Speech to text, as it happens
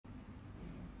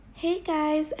Hey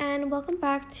guys, and welcome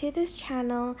back to this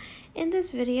channel. In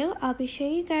this video, I'll be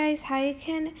showing you guys how you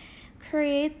can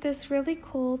create this really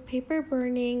cool paper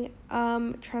burning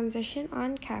transition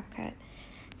on CapCut.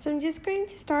 So I'm just going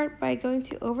to start by going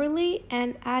to overlay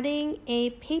and adding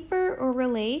a paper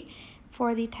overlay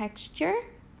for the texture.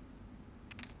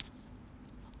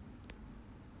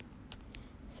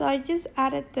 So I just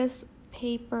added this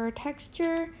paper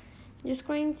texture. I'm just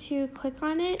going to click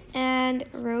on it and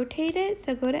rotate it.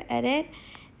 So go to edit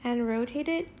and rotate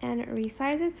it and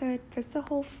resize it so it fits the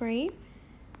whole frame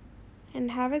and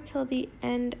have it till the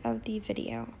end of the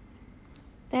video.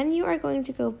 Then you are going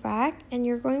to go back and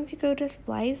you're going to go to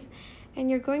splice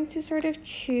and you're going to sort of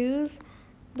choose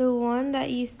the one that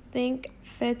you think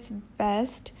fits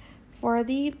best for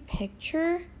the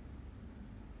picture.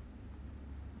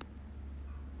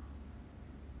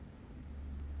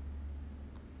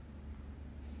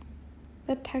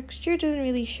 The texture doesn't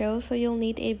really show, so you'll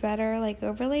need a better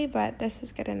overlay, but this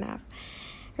is good enough.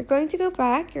 You're going to go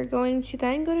back, you're going to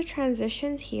then go to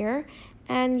transitions here,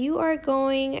 and you are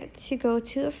going to go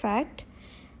to effect.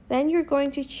 Then you're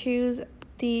going to choose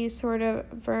the sort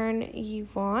of burn you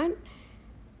want.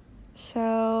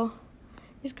 So I'm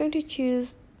just going to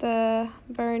choose the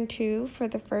burn 2 for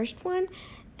the first one,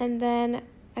 and then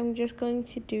I'm just going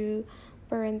to do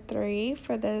burn 3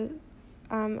 for the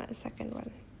second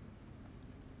one.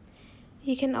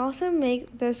 You can also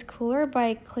make this cooler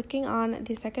by clicking on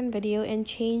the second video and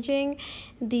changing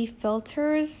the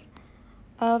filters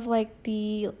of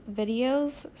the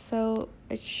videos so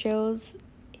it shows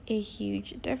a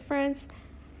huge difference.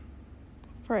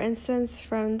 For instance,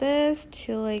 from this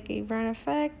to a brown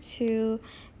effect to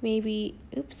maybe,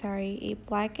 a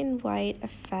black and white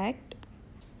effect.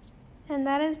 And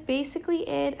that is basically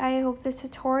it. I hope this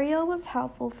tutorial was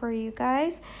helpful for you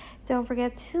guys. Don't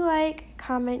forget to like,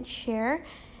 comment, share,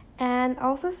 and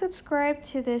also subscribe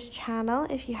to this channel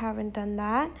if you haven't done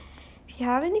that. If you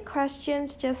have any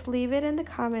questions, just leave it in the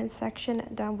comment section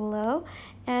down below,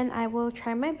 and I will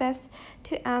try my best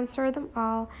to answer them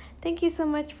all. Thank you so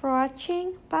much for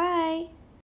watching. Bye!